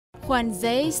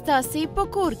ښوونځی ستاسې په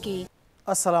کور کې.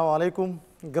 السلام علیکم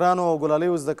ګرانو او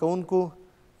ګلالیو زده کوونکو،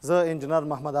 زه انجینر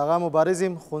محمد آغا مبارز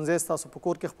یم. ښوونځی ستاسو په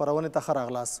کور کې خپرونې ته ښه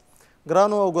راغلاست.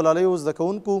 ګرانو او ګلالیو زده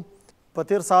کوونکو، په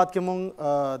تیر ساعت کې مونږ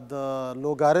د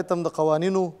لوګاریتم د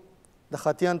قوانینو د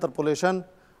خطي انترپولیشن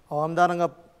او همدارنګه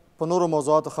په نورو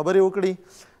موضوعاتو خبرې وکړي.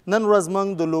 نن ورځ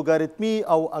موږ د لوګاریتمي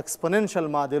او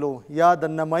اکسپوننشيل معادلو یا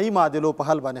د نمایي معادلو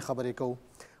په حل باندې خبرې کوو.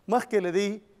 مخکې له دې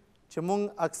چې مونږ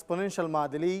اکسپوننشيل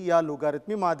معادلې یا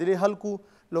لوګاریتمي معادلې حل کو،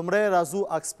 لومړی راځو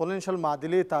اکسپوننشيل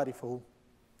معادلې تعریفوو.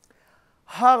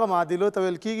 هغه معادلو ته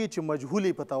ویل کېږي چې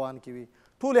مجهولې په توان کې وي.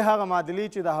 ټولې هغه معادلې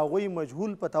چې د هغوی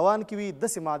مجهول په توان کې وي،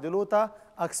 داسې معادلو ته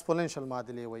اکسپوننشيل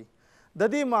معادلې وایي.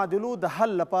 د دې معادلو د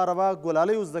حل لپاره به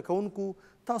ګلالیو زده کوونکو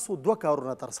تاسو دوه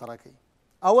کارونه ترسره کوئ.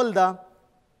 اول دا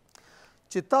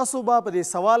چې تاسو به په دې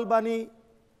سوال باندې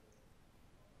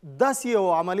داسې یو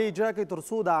عملي اجرا کوئ تر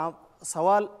څو د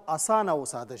سوال اسانه او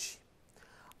ساده شي.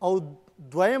 او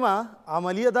دویمه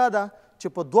عملیه دا ده چې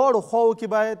په دواړو خواو کې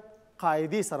باید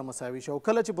قاعدې سره مساوي شي. او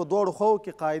کله چې په دواړو خواو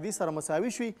کې قاعدې سره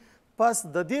مساوي شي، پس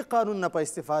د دې قانون نه په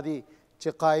استفادې چې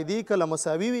قاعدې کله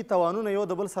مساوي وي، توانونه یو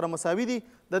د بل سره مساوي دي،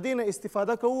 د دې نه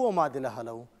استفاده کوو او معادله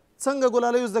حلوو. څنګه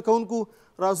ګلالیو زده کوونکو؟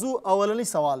 راځو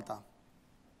اولنی سوال ته.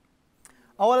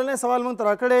 اولنی سوال موږ ته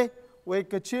راکړی وایي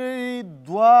که چیرې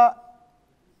دوه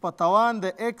په توان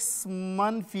د ایکس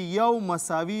منفي یو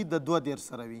مساوي د 22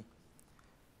 سره وي،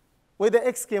 وایي د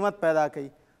ایکس قیمت پیدا کوي.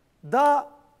 دا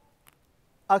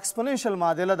اکسپوننشیل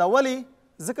معادله ده. ولې؟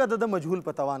 ځکه د مجهول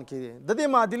په توان کې دی. د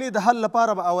دې معادلې د حل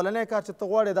لپاره به اولنی کار چې ته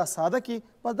غواړې دا ساده کړي،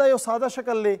 بس دا یو ساده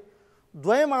شکل دی.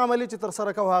 دویم عملي چې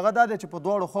ترسره کوو هغه دا دی چې په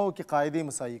دواړو خواو کې قاعدې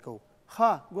مساوي کوو.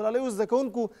 ښه ګلالیو زده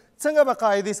کوونکو، څنګه به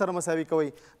قاعدې سره مساوي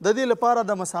کوئ؟ د دې لپاره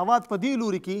د مساوات په دې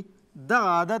لوري کې دغه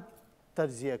عادت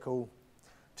تجزیه کوو.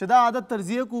 چې دا عادت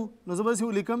تجزیه کو، نو زه به داسې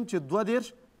ولیکم چې 22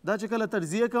 دا چې کله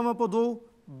تجزیه کومه په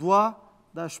 2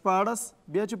 دا 14،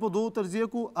 بیا چې په 2 تجزیه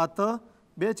کو 8،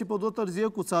 بیا چې په 2 تجزیه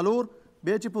کو 4،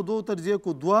 بیا چې په 2 تجزیه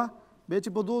کو 2، بیا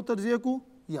چې په 2 تجزیه کو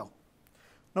 1.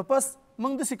 نو پس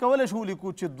موږ داسې کولی شو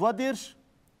ولیکو چې 22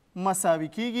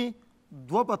 مساوي کېږي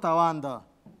 2 په توان ده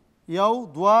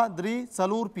 1، 2، 3،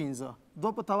 4، 5.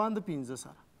 2 په توان د 5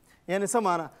 سره. یعنې څه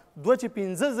معنا؟ 2 چې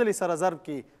 5 ځلې سره ضرب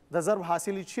کې د ضرب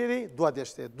حاصل چې دی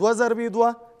 22 دی. 2 ضرب 2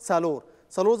 4،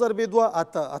 4 ضرب 2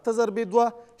 8، 8 ضرب 2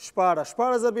 14،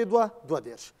 14 ضرب 2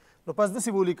 22. نو پس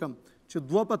داسې به ولیکم چې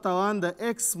 2 په توان د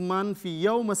ایکس منفي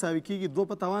 1 مساوي کېږي 2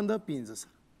 په توان د 5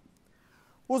 سره.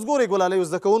 اوس ګورئ ګلالیو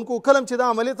زده کوونکو، کله چې دا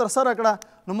عملیه ترسره کړه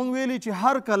نو موږ ویلي چې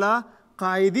هر کله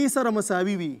قاعدې سره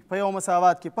مساوي وي په یو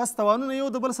مساوات کې، پس توانونه یو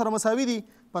د بل سره مساوي دي.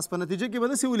 پس په نتیجه کې به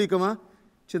داسې ولیکم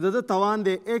چې د توان د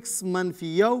ایکس منفي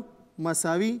 1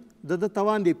 مساوي د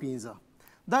توان د 5.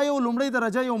 دا یو لومړی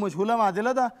درجه یو مجهوله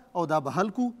معادله ده او دا به حل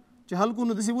کو. چې حل کو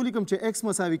نو داسې ولیکم چې ایکس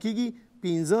مساوي کېږي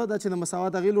 5، دا چې د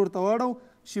مساوات هغې لور ته واړو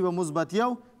شي به مثبت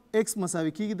 1، ایکس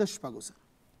مساوي کېږي د 6 سره.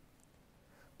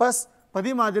 پس په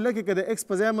دې معادله کې که د ایکس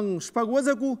په ځای موږ 6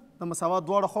 وضع کړو، د مساوات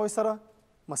دواړه خواوې سره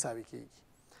مساوي کېږي.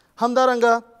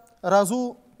 همدارنګه راځو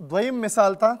دویم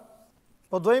مثال ته.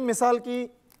 په دویم مثال کې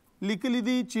لیکلي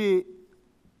دي چې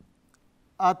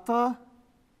 8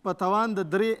 په توان د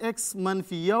 3 ایکس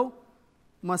منفي 1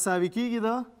 مساوي کېږي د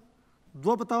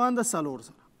 2 په توان د 4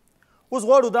 سره. اوس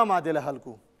غواړو دا معادله حل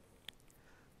کو.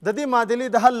 د دې معادلې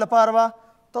د حل لپاره به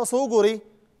تاسو وګورئ،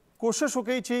 کوشش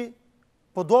وکړئ چې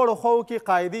په دواړو خواو کې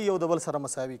قاعدې یو د بل سره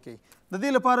مساوي کړئ. د دې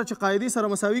لپاره چې قاعدې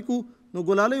سره مساوي کو، نو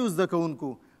ګلالیو زده کوونکو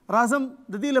راځم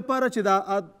د دې لپاره چې دا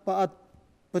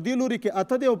په دې لوري کې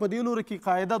 8 دی او په دې لوري کې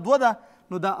قاعده 2 ده،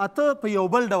 نو دا 8 په یو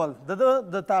بل ډول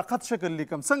د طاقت شکل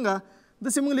لیکم. څنګه؟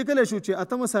 داسې موږ لیکلی شو چې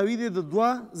 8 مساوي دی د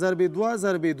 2 ضرب 2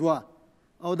 ضرب 2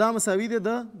 او دا مساوي دی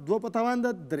د 2 په توان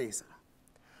د 3 سره.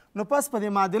 نو پس په دې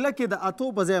معادله کې د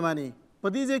 8 په ځای باندې په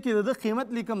دې ځای کې د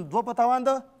قیمت لیکم 2 په توان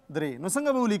د 3. نو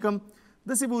څنګه به ولیکم؟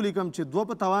 داسې به ولیکم چې 2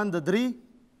 په توان د 3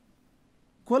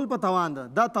 کل په توان ده،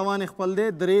 دا توان خپل دی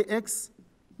 3 ایکس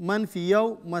منفي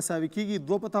 1 مساوي کېږي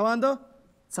 2 په توان د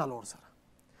 4 سره.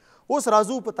 اوس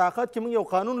راځو په طاقت کې موږ یو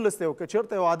قانون لستی و. که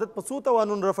چېرته یو عادت په څو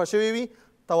توانونو رفع شوی وي،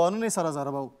 توانونه یې سره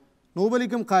ضربو. نو به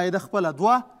لیکم قاعده خپله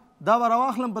 2، دا به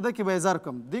راواخلم په ده کې به یې ضرب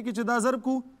کړم. دې کې چې دا ضرب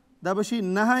کو دا به شي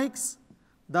 9 ایکس،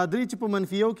 دا 3 چې په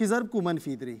منفي 1 کې ضرب کو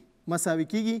منفي 3 مساوي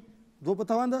کېږي 2 په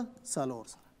توان د 4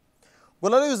 سره.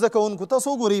 ګلالیو زده کوونکو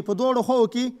تاسو وګورئ په دواړو خواو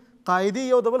کې قاعدې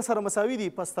یو د بل سره مساوي دي،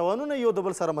 پس توانونه یو د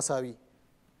بل سره مساوي.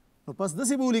 نو پس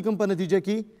داسې به ولیکم په نتیجه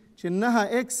کې چې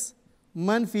 9 ایکس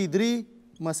منفي 3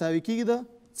 مساوي کېږي د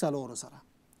 4 سره.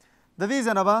 د دې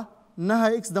ځای نه به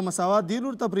 9 ایکس د مساوات دې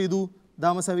لور ته پرېږدو، دا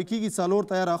مساوي کېږي 4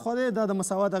 ته یې راخوا دی، دا د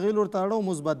مساوات هغې لور ته اړو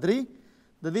مثبت 3.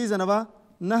 د دې ځای نه به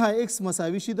 9 ایکس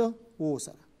مساوي شي د 2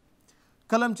 سره.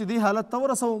 کله چې دې حالت ته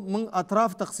ورسو موږ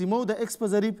اطراف تقسیمو د ایکس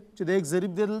په ضریب چې د ایکس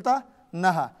ضریب دی دلته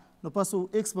 9 نو پس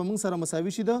ایکس به موږ سره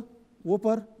مساوي شي د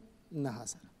 2/9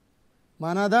 سره.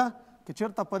 معنا دا که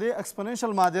چېرته په دې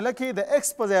اکسپوننشل معادله کې د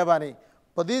ایکس په ځای باندې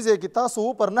په دې ځای کې تاسو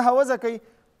 2/9 وضع کوئ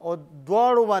او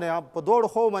دواړو باندې په دواړو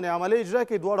خواو باندې عملي اجرا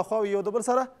کوي، دواړو خواو یو د بل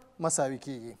سره مساوي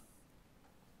کیږي.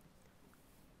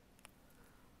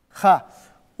 ښه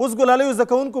اوس ګلالیو زده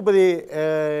کوونکو په دې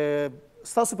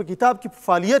ستاسو په کتاب کې په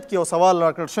فعالیت کې یو سوال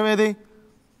راکړل شوی دی.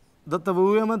 دلته به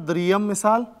ووایم دریم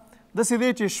مثال داسې دی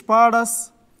چې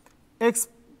 14 ایکس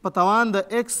په توان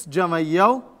د ایکس جمع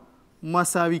 1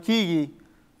 مساوي کیږي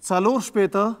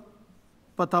 4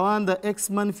 په توان د ایکس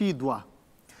منفي 2.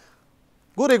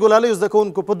 ګورئ ګلالیو زده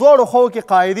کوونکو په دواړو خواو کې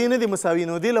قاعدې نه دي مساوي،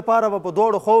 نو دې لپاره به په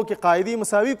دواړو خواو کې قاعدې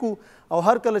مساوي کړو او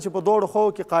هر کله چې په دواړو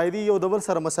خواو کې قاعدې یو د بل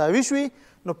سره مساوي شوي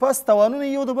نو پس توانونه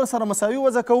یو د بل سره مساوي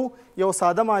وضع کوو، یو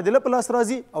ساده معادله په لاس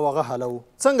راځي او هغه حلوو.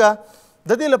 څنګه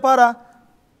د دې لپاره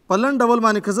په لنډ ډول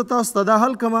باندې که زه تاسو ته دا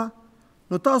حل کړمه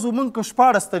نو تاسو موږ که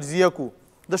 14 تجزیه کړو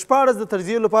د 14 د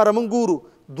تجزیې لپاره موږ ګورو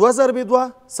 2 ضرب 2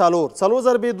 4 4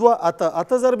 ضرب 2 8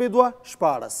 8 ضرب 2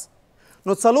 14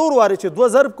 نو 4 وارې چې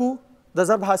 2 ضرب کو د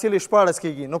ضرب حاصل 14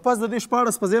 کېږي. نو پس د دې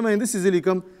 14 په ځای باندې داسې زه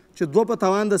لیکم چې 2 په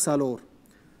توان د 4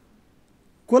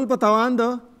 کل په توان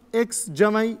د ایکس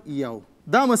جمع 1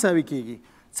 دا مساوي کېږي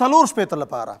 4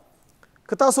 لپاره.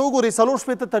 که تاسو وګورئ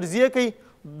 4 تجزیه کوي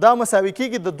دا مساوي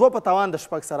کېږي د 2 په توان د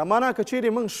 6 سره. معنا که چیرې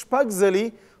موږ 6 ځلې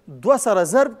 2 سره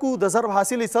ضرب کو د ضرب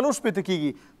حاصل 4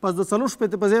 کېږي، پس د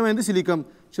 4 په ځای باندې داسې لیکم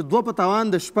چې 2 په توان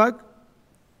د 6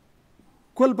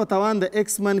 کل په توان د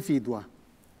ایکس منفي 2.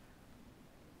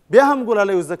 بیا هم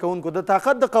ګلالیو زده کوونکو د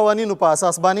طاقت د قوانینو په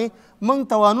اساس باندې موږ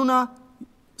توانونه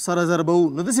سره ضربو.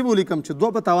 نو داسې به ولیکم چې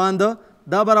 2 په توان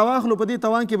دا به راواخلو په دې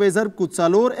توان کې به یې ضرب کو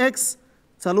 4 ایکس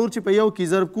 4 چې په یو کې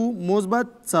ضرب کو مثبت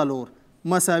 4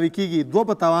 مساوي کېږي 2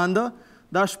 په توان دا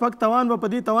 6 توان به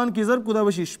په دې توان کې ضرب کو دا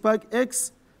به شي 6 ایکس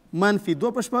منفي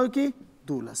 2 په 6 کې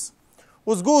 12.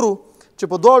 اوس ګورو چې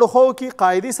په دواړو خواو کې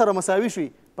قاعدې سره مساوي شوي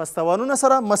پس توانونه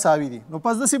سره مساوي دي. نو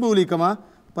پس داسې به ولیکم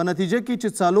په نتیجه کې چې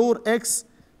 4 ایکس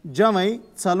جمع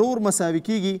 4 مساوي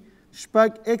کېږي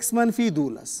 6 ایکس منفي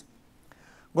 12.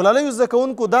 ګلالیو زده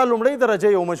کوونکو دا لومړۍ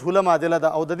درجه یو مجهوله معادله ده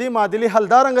او د دې معادلې حل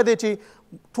دا رنګه دی چې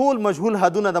ټول مجهول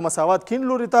حدونه د مساوات کیڼ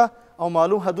لوري ته او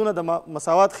معلوم حدونه د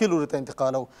مساوات ښي لوري ته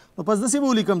انتقالو. نو پس داسې به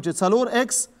ولیکم چې 4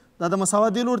 ایکس دا د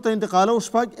مساوات دې لوري ته انتقالو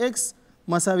 6 ایکس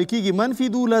مساوي کېږي منفي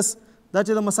 12 دا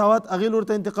چې د مساوات هغې لوري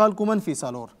ته انتقال کو منفي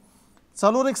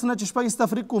 4 ایکس نه چې 6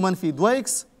 تفریق کو منفي 2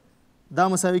 ایکس دا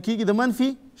مساوي کېږي د منفي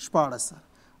 14 سره.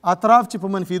 اطراف چې په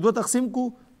منفي 2 تقسیم کو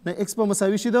نو ایکس په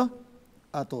مساوي شي د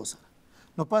 8 سره.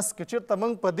 نو پس که چېرته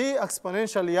موږ په دې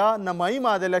اکسپوننشل یا نمایي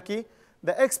معادله کې د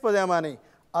ایکس په ځای باندې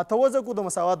 8 وضع کو د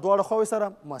مساوات دواړه خواوې سره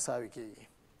مساوي کېږي.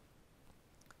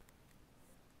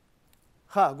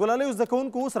 ښه ګلالیو زده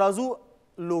کوونکو اوس راځو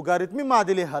لوګاریتمي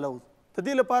معادلې حلو. د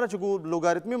دې لپاره چې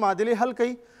لوګاریتمي معادلې حل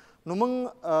کوي نو موږ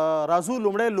راځو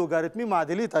لومړی لوګاریتمي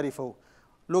معادلې تعریفو.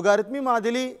 لوګاریتمي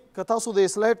معادلې که تاسو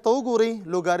د سلایډ ته وګورئ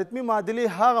لوګاریتمي معادلې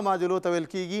هغه معادلو ته ویل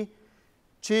کېږي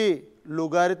چې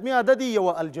لوګاریتمي عدد یو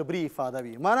الجبري افاده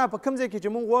وي. معنا په کوم ځای کې چې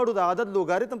موږ غواړو د عدد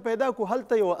لوګاریتم پیدا کړو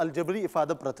هلته یو الجبري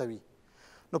افاده پرته وي.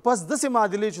 نو پس داسې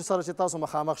معادلې چې سره چې تاسو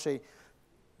مخامخ شئ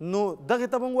نو دغې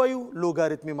ته موږ وایو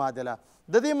لوګاریتمي معادله.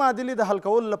 د دې معادلې د حل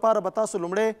کولو لپاره به تاسو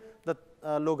لومړی د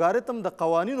لوګاریتم د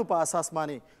قوانینو په اساس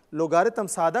باندې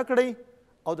لوګاریتم ساده کړئ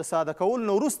او د ساده کول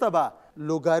نه وروسته به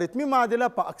لوګاریتمي معادله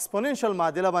په اکسپوننشل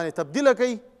معادله باندې تبدیله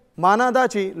کوي. معنا دا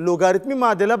چې لوګاریتمي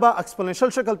معادله به اکسپوننشل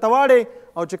شکل ته واړئ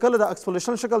او چې کله د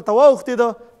اکسپوننشل شکل ته واوښتېده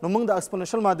نو موږ د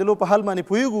اکسپوننشل معادلو په حل باندې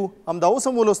پوهېږو. همدا اوس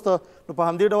هم ولوسته نو په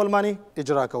همدې ډول باندې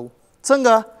اجرا کوو.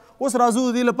 څنګه اوس راځو د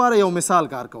دې لپاره یو مثال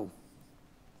کار کوو.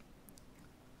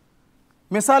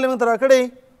 مثال یې موږ ته راکړی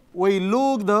وایي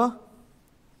لوګ د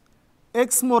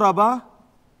ایکس مربع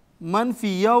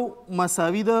منفي 1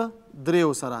 مساوي د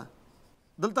 3 سره.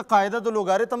 دلته قاعده د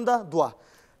لوګاریتم ده 2.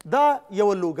 دا یو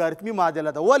لوګاریتمي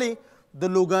معادله ده. ولې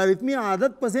د لوګاریتمي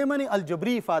عدد په ځای باندې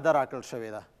الجبري افاده راکړل شوې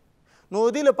ده. نو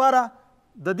د دې لپاره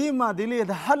د دې معادلې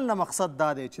د حل نه مقصد دا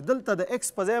دی چې دلته د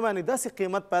ایکس په ځای باندې داسې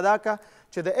قیمت پیدا کړه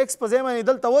چې د ایکس په ځای باندې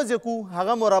دلته وضع کړو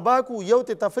هغه مربع کړو یو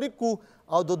ته تفریق کړو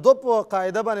او د 2 په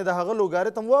قاعده باندې د هغه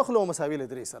لوګاریتم واخلو او مساوي له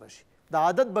 3 سره شي. د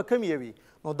عدد به کم وي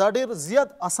نو دا ډېر زیات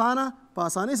اسانه په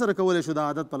اسانۍ سره کولی شو د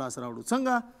عدد په لاس راوړو.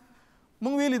 څنګه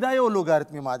موږ ویلي دا یو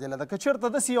لوګاریتمي معادله ده. که چېرته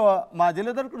داسې یوه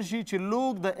معادله درکړل شي چې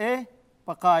لوګ د ا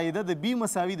په قاعده د بي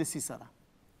مساوي د سی سره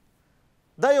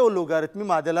دا یو لوګاریتمي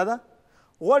معادله ده.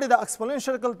 غواړي د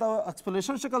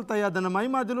اکسپوننشل شکل ته یا د نمایي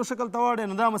معادلو شکل ته واړئ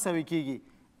نو دا مساوي کېږي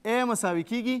ا مساوي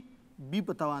کېږي بي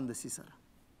په توان د سی سره.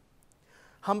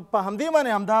 په همدې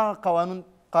باندې همدا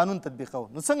قانون تطبیقوو.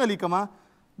 نو څنګه لیکمه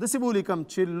داسې به ولیکم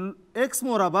چې اکس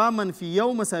مربع منفي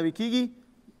 1 مساوي کیږي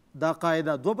دا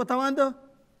قاعده 2 په توان د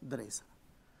 3 سره.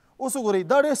 اوس وګورئ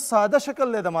دا ډېر ساده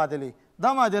شکل دی د معادلې.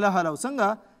 دا معادله حل او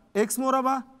څنګه اکس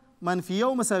مربع منفي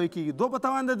 1 مساوي کیږي 2 په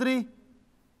توان د 3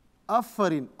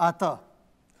 آفرین 8.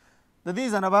 د دې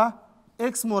ځنه به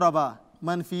اکس مربع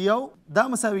منفي 1 دا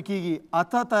مساوي کیږي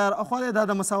 8 تیار اخواله دا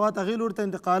د مساوات هغې لوري ته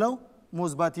انتقالو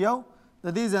مثبت 1.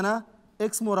 د دې ځنه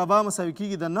اکس مربع مساوي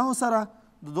کیږي د 9 سره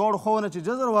د دواړو خواو نه چې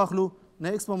جذر واخلو نه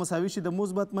اکس به مساوي شي د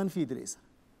مثبت منفي 3 سره.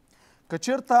 که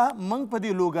چېرته موږ په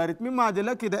دې لوګاریتمي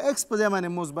معادله کې د اکس په ځای باندې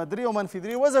مثبت 3 او منفي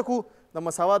 3 وضع کړو د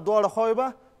مساوات دواړه خواوې به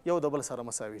یو د بل سره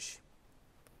مساوي شي.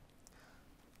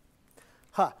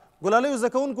 ها ګلالیو زده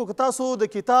کوونکو که تاسو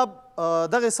د کتاب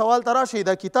دغې سوال ته راشئ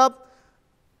دا کتاب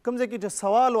کوم ځای کې چې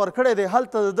سوال ورکړی دی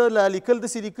هلته د ده لیکل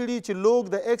داسې لیکلي چې لوګ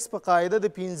د اکس په قاعده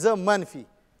د 15 منفي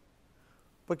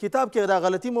په کتاب کې دا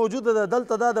غلطي موجوده ده.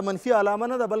 دلته دا د منفي علامه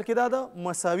نه ده بلکې دا د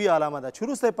مساوي علامه ده چې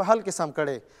وروسته یې په حل کې سم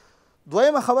کړی.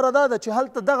 دویمه خبره دا ده چې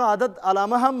هلته دغه عدد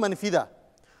علامه هم منفي ده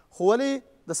خو ولې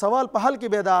د سوال په حل کې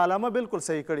بیا دا علامه بالکل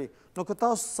صحیح کړي. نو که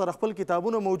تاسو سره خپل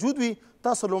کتابونه موجود وي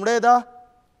تاسو لومړی دا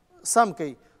سم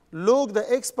کوئ. لوګ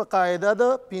د اکس په قاعده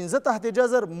د 15 تحت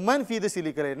جذر منفي داسې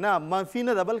لیکلی نه منفي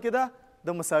نه ده بلکې دا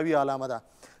د مساوي علامه ده.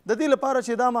 د دې لپاره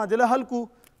چې دا معادله حل کړو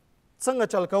څنګه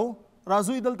چل کوو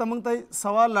راځوئ دلته موږ ته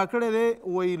سوال راکړی دی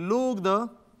وایي لوګ د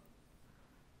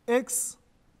اکس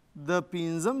د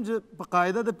 15 په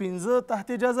قاعده د 15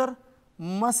 تحت جذر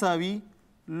مساوي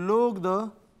لوګ د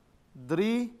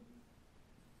 3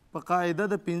 په قاعده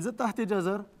د 15 تحت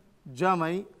جذر جمع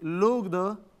لوګ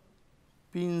د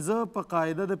 15 په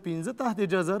قاعده د 15 تحت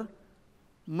جذر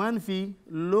منفي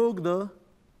لوګ د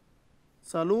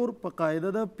 4 په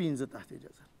قاعده د 15 تحت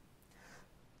جذر.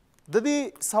 د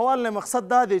دې سوال نه مقصد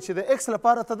دا دی چې د اکس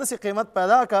لپاره ته داسې قیمت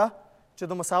پیدا کا چې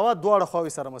د مساوات دواړه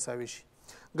خواوې سره مساوي شي.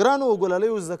 ګرانو او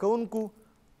ګلالیو زده کوونکو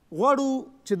غواړو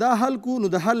چې دا حل کړو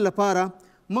نو د حل لپاره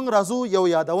موږ راځو یو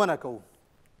یادونه کوو.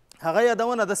 هغه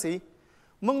یادونه داسې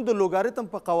موږ د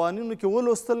لوګاریتم په قوانینو کې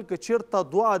ولوستل که چېرته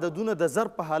 2 عددونه د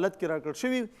ضرب په حالت کې راکړ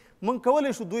شوي موږ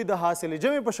کولی شو دوی د حاصل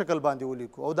جمع په شکل باندې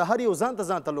ولیکو او د هر یو ځان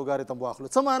ته لوګاریتم واخلو.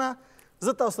 څه معنی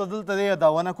زه تاسو ته دلته د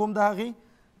یادونه کوم د هغې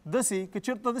داسې که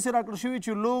چېرته داسې راکړل شوي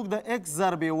چې لوګ د اکس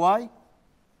ضرب وای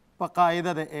په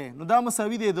قاعده د ا نو دا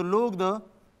مساوي دی د لوګ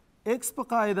د اکس په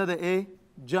قاعده د ا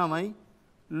جمع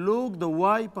لوګ د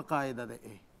وای په قاعده د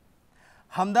ا.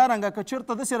 همدارنګه که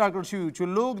چېرته داسې راکړل شوي چې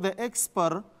لوګ د اکس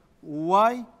پر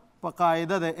وای په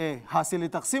قاعده د ا حاصل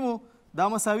تقسیمو دا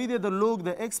مساوي دی د لوګ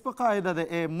د اکس په قاعده د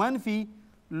ا منفي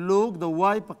لوګ د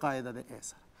وای په قاعده د ا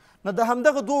سره. نو د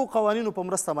همدغه 2 قوانینو په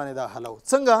مرسته باندې دا حلو.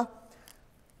 څنګه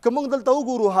که موږ دلته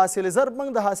وګورو حاصل ضرب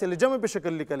موږ د حاصل جمع په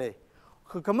شکل لیکلی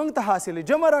خو که موږ ته حاصل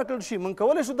جمع راکړل شي موږ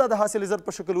کولی شو دا د حاصل ضرب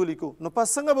په شکل ولیکو. نو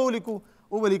پس څنګه به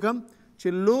ولیکو ولیکم چې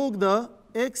لوګ د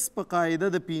اکس په قاعده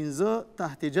د 15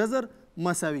 تحت جذر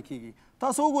مساوي کیږي.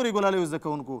 تاسو وګورئ ګلالیو زده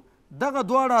کوونکو دغه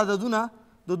دواړه عددونه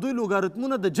د دوی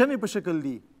لوګاریتمونه د جمع په شکل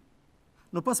دي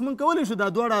نو پس موږ کولی شو دا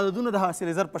دواړه عددونه د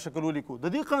حاصل ضرب په شکل ولیکو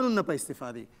د دې قانون نه په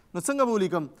استفادې. نو څنګه به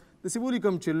ولیکم داسې به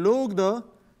ولیکم چې لوګ د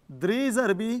 3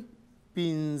 ضربي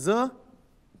 15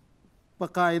 په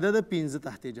قاعده د 15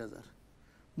 تحت جذر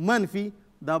منفي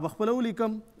دا به خپله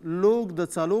ولیکم لوګ د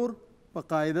 4 په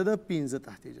قاعده د 15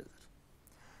 تحت جذر.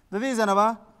 د دې ځنه به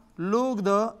لوګ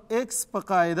د اکس په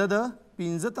قاعده د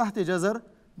 15 تحت جذر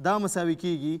دا مساوي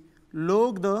کیږي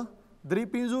لوګ د 3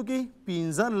 پنځو کې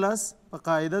 15 په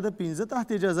قاعده د 15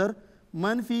 تحت جذر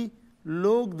منفي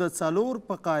لوګ د 4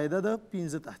 په قاعده د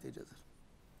 15 تحت جذر.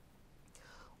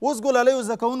 اوس ګلالیو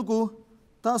زده کوونکو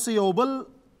تاسو یو بل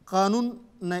قانون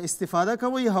نه استفاده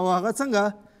کوئ او هغه څنګه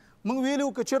موږ ویلو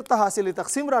که چېرته حاصل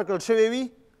تقسیم راکړل شوی وي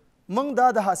موږ دا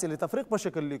د حاصل تفریق په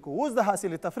شکل لیکو. اوس د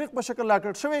حاصل تفریق په شکل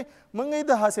راکړل شوی موږ یې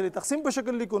د حاصل تقسیم په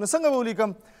شکل لیکو. نو څنګه به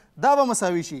ولیکم دا به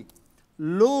مساوي شي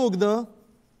لوګ د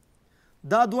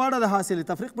دا دواړه د حاصل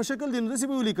تفریق په شکل دي نو داسې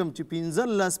به ولیکم چې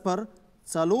 15 پر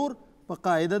 4 په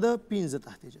قاعده د 15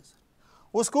 تحت جذر.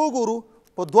 اوس که وګورو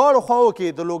په دواړو خواو کې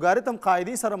د لوګاریتم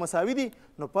قاعدې سره مساوي دي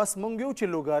نو پس موږ یو چې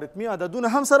لوګاریتمي عددونه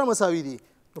هم سره مساوي دي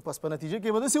نو پس په نتیجه کې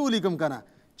به داسې ولیکم که نه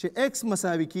چې اکس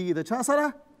مساوي کیږي د چا سره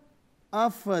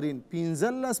آفرین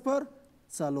 15 پر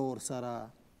 4 سره.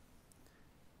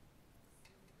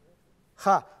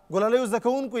 ښه ګلالیو زده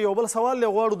کوونکو یو بل سوال دی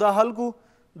غواړو دا حل کړو.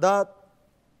 دا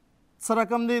څه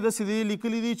رقم دی داسې دی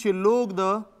لیکلی دي چې لوګ د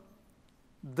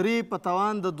 3 په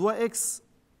توان د 2 اکس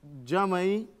جمع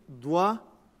 2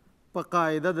 په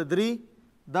قاعده د 3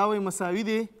 دا وایي مساوي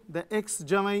دی د اکس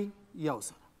جمع 1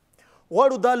 سره.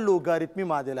 غواړو دا لوګاریتمي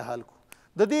معادله حل کړو.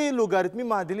 د دې لوګاریتمي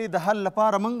معادلې د حل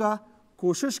لپاره موږ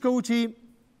کوشش کوو چې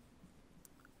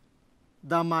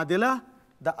دا معادله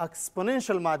د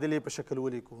اکسپوننشیل معادلې په شکل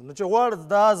ولیکو. نو چې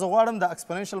دا زه غواړم د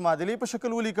اکسپوننشیل معادلې په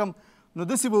شکل ولیکم نو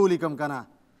داسې به ولیکم که نه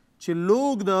چې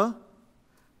لوګ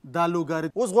دا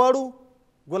لوګاریتم. اوس غواړو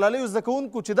ګلالیو زده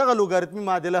کوونکو چې دغه لوګاریتمي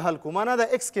معادله حل کړو، معنا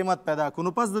د اکس قیمت پیدا کړو.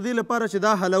 نو پس د دې لپاره چې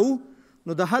دا حلوو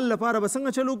نو د حل لپاره به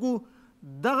څنګه چلو کړو؟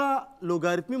 دغه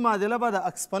لوګاریتمي معادله به د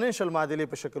اکسپوننشیل معادلې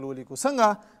په شکل ولیکو. څنګه؟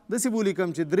 داسې به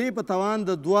ولیکم چې 3 په توان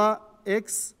د 2x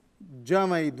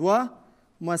جمع 2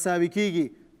 مساوي کیږي.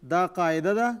 دا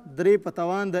قاعده ده 3 په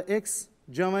توان د x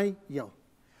جمع 1.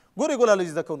 ګورئ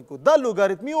ګلالیو زده کوونکو دا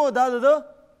لوګاریتمي و، دا د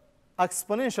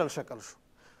اکسپوننشیل شکل شو.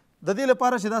 د دې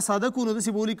لپاره چې دا ساده کړو نو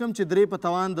داسې به ولیکم چې 3 په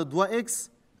توان د 2x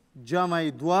جمع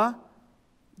 2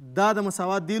 دا د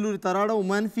مساوات دې لوري ته راړو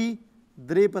منفي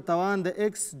 3 په توان د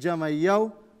x جمع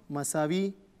 1 مساوي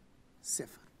 0.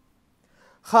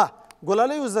 ښه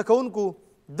ګلالیو زده کوونکو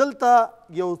دلته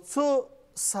یو څه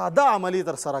ساده عملي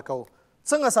ترسره کوو.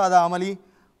 څنګه ساده عملي؟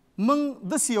 موږ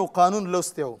داسې یو قانون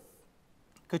لوستی و،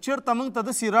 که چېرته موږ ته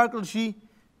داسې راکړل شي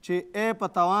چې a په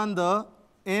توان د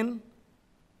n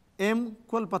m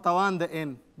کل په توان د n،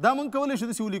 دا موږ کولی شو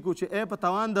داسې ولیکو چې a په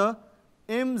توان د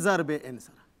m ضرب n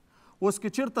سره. اوس که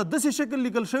چېرته داسې شکل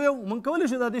لیکل شوی و موږ کولی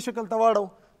شو دا دې شکل ته واړو،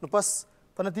 نو پس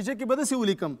په نتیجه کې به داسې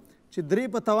ولیکم چې 3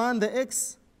 په توان د x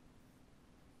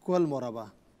کل مربع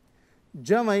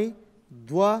جمع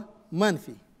 2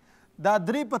 منفي دا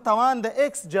 3 په توان د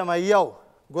x جمع 1.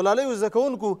 ګلالیو زده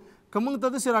کوونکو که موږ ته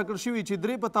داسې راکړل شوي چې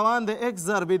 3 په توان د x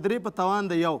ضرب 3 په توان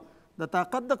د 1 د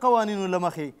طاقت د قوانینو له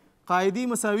مخې قاعدې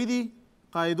مساوي دي،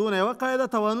 قاعدو نه یوه قاعده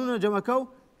توانونه جمع کو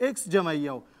x جمع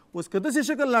 1. اوس که داسې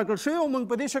شکل راکړل شوی او موږ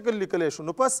په دې شکل لیکلی شو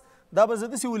نو پس دا به زه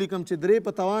داسې ولیکم چې 3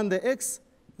 په توان د x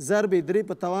ضرب 3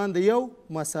 په توان د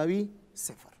 1 مساوي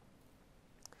 0.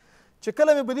 چې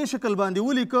کله مې په دې شکل باندې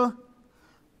ولیکه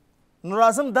نو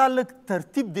راځم دا لږ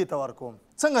ترتیب دې ته ورکوم.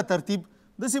 څنګه ترتیب؟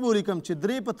 داسې به ولیکم چې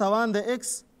 3 په توان د x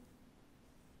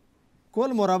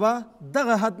کل مربع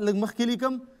دغه حد لږ مخکې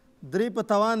لیکم 3 په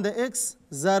توان د x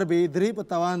ضرب 3 په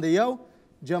توان د 1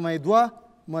 جمع 2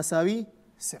 مساوي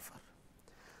 0.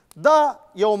 دا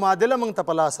یو معادله موږ ته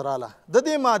په لاس راله. د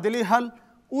دې معادلې حل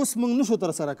اوس موږ نشو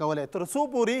ترسره کولی تر څو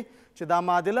پورې چې دا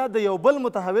معادله د یو بل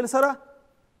متحول سره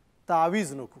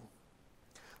تعویض نه کړو.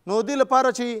 نو دې لپاره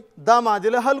چې دا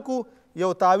معادله حل کو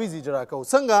یو تعویض اجرا کوو.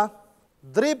 څنګه؟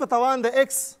 3 په توان د x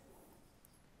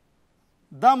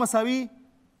دا مساوي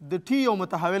د ټي یو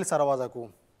متحول سره وضع کوو.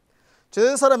 چې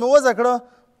د سره مې وضع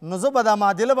کړه نو زه به دا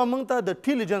معادله به موږ ته د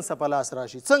ټي له جنسه په لاس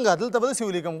راشي. څنګه؟ دلته به داسې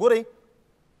ولیکم، ګورئ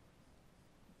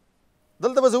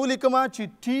دلته به زه ولیکم چې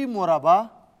ټي مربع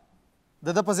د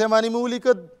ده په ځای باندې مې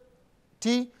ولیکه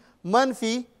ټي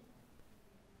منفي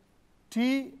ټي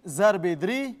ضرب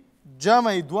 3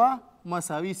 جمع 2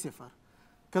 مساوي 0.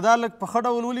 که دا لږ په ښه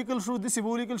ډول ولیکل شو داسې به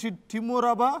ولیکل شي ټي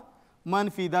مربع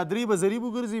منفي دا 3 به ضریب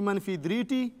وګرځي منفي 3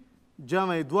 ټي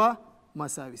جمع 2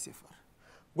 مساوي 0.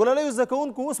 ګلالیو زده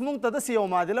کوونکو اوس موږ ته داسې یو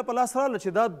معادله په لاس راغله چې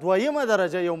دا 2مه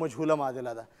درجه یو مجهوله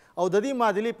معادله ده او د دې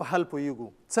معادلې په حل پوهیږو.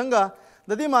 څنګه؟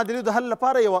 د دې معادلې د حل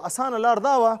لپاره یوه اسانه لار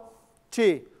دا وه چې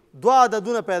 2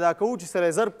 عددونه پیدا کوو چې سره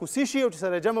یې ضرب کو سی شي او چې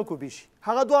سره یې جمع کو بي شي.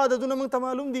 هغه 2 عددونه موږ ته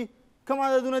معلوم دي. کوم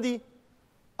عددونه دي؟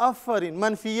 آفرین،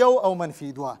 منفي 1 او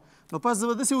منفي 2. نو پس زه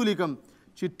به داسې ولیکم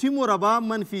چې ټي مربع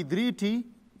منفي 3 ټي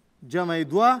جمع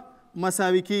 2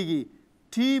 مساوي کیږي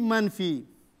ټي منفي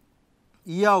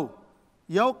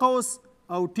 1 قوس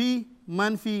او ټي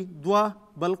منفي 2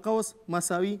 بل قوس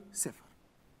مساوي 0.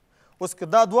 اوس که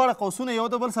دا دواړه قوسونه یو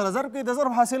د بل سره ضرب کوي د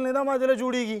ضرب حاصل نه دا معادله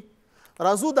جوړیږي.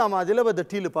 راځو دا معادله به د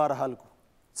ټي لپاره حل کړو.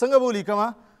 څنګه به ولیکم؟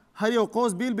 هر یو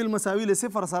قوس بیل بیل مساوي له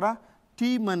 0 سره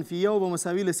ټي منفي 1 به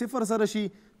مساوي له 0 سره شي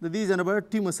د دې ځای نه به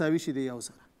ټي مساوي شي د 1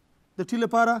 سره. د ټي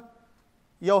لپاره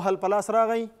یو حل په لاس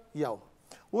راغی یو.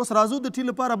 اوس راځو د ټي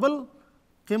لپاره بل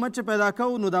قیمت چې پیدا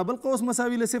کوو نو دا بل قوس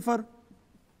مساوي له 0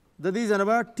 د دې ځای نه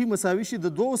به ټي مساوي شي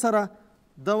د 2 سره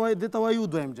دې ته وایو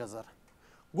دویم جذر.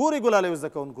 ګورئ ګلالیو زده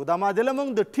کوونکو دا معادله موږ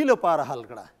د ټي لپاره حل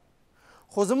کړه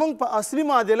خو زموږ په اصلي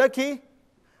معادله کې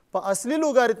په اصلي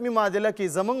لوګاریتمي معادله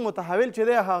کې زموږ متحول چې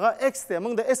دی هغه x دی.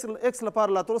 موږ د x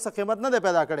لپاره لا تر اوسه قیمت نه دی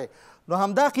پیدا کړی نو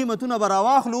همدا قیمتونه به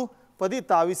راواخلو په دې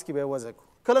تعویض کې به یې وضع کړو.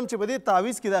 کله چې په دې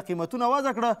تعویض کې دا قیمتونه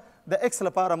وضع کړه د x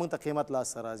لپاره موږ ته قیمت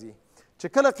لاس ته راځي. چې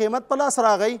کله قیمت په لاس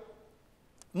راغی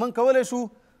موږ کولی شو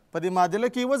په دې معادله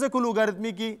کې وضع کړو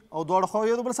لوګاریتمي کې او دواړه خواوې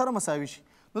یو د بل سره مساوي شي.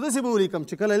 نو داسې به ولیکم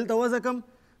چې کله دلته وضع کړم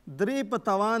 3 په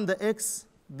توان د x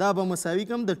دا به مساوي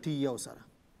کړم د ټي 1 سره.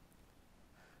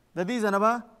 د دې ځای نه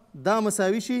به دا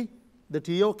مساوي شي د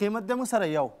ټي 1 قیمت دی موږ سره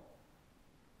 1.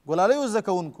 ګلالیو زده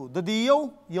کوونکو د دې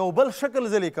یو بل شکل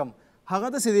زه لیکم هغه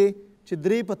داسې دی چې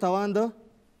 3 په توان د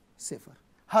 0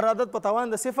 هر عدد په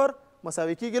توان د 0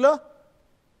 مساوي کیږي له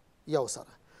 1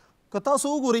 سره. که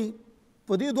تاسو وګورئ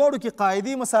په دې دواړو کې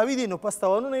قاعدې مساوي دي نو پس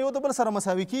توانونه یو د بل سره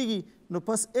مساوي کیږي نو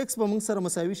پس ایکس به موږ سره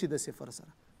مساوي شي د صفر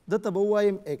سره دته به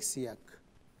ووایم ایکس یک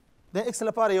د ایکس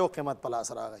لپاره یو قیمت په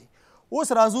لاس راغی.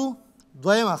 اوس راځو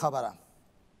دویمه خبره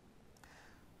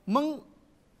موږ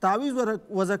تعویض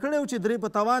وضع کړی و چې درې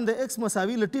په توان د ایکس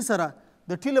مساوي له ټي سره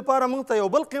د ټي لپاره موږ ته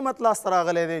یو بل قیمت لاسته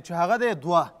راغلی دی چې هغه دی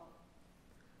دوه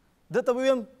دته به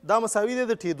ویم دا مساوي دی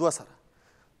د ټي دوه سره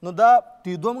نو دا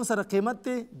ټي دوه موږ سره قیمت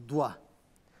دی دوه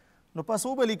نو پس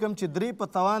وبه لیکم چې درې په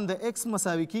توان د ایکس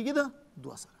مساوي کیږي د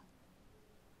دوه سره.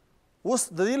 اوس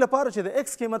د دې لپاره چې د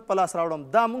ایکس قیمت په لاس راوړم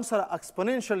دا موږ سره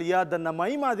اکسپوننشيل یا د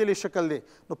نمایي معادلې شکل دی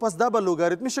نو پس دا به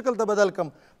لوګاریتمي شکل ته بدل کم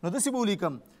نو داسې به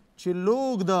ولیکم چې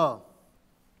لوګ د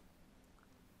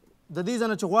دې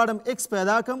ځنه چې غواړم ایکس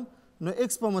پیدا کم نو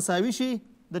ایکس په مساوي شي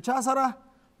د چا سره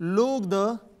لوګ د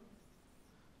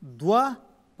دوه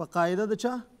په قاعده د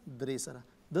چا درې سره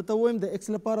دته ووایم د ایکس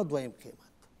لپاره دویم قیمت.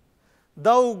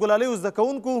 دا ګلالیو زده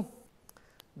کوونکو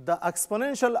د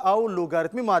اکسپوننشیل او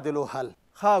لوګاریتمي معادلو حل.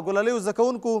 ښه ګلالیو زده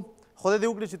کوونکو خدای دې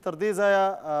وکړي چې تر دې ځایه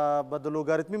به د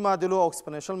لوګاریتمي معادلو او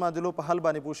اکسپوننشیل معادلو په حل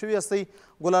باندې پوه شوي یاستئ.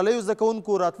 ګلالیو زده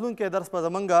کوونکو راتلونکی درس به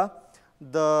زمونږ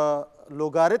د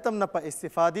لوګاریتم نه په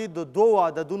استفادې د دوو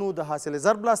عددونو د حاصل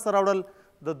ضرب لاسته راوړل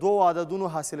د دوو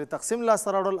عددونو حاصل تقسیم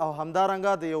لاسته راوړل او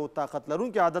همدارنګه د یو طاقت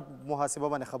لرونکي عدد محاسبه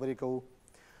باندې خبرې کوو.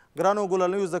 ګرانو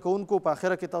ګلالیو زده کوونکو په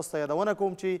اخره کې تاسو ته یادونه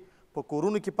کوم چې په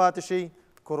کورونو کې پاتې شئ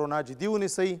کرونا جدي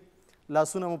ونیسئ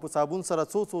لاسونه مو په صابون سره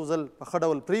څو ځل په ښه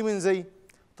ډول پرېمینځئ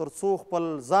تر څو خپل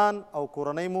ځان او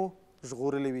کورنۍ مو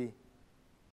ژغورلې وي.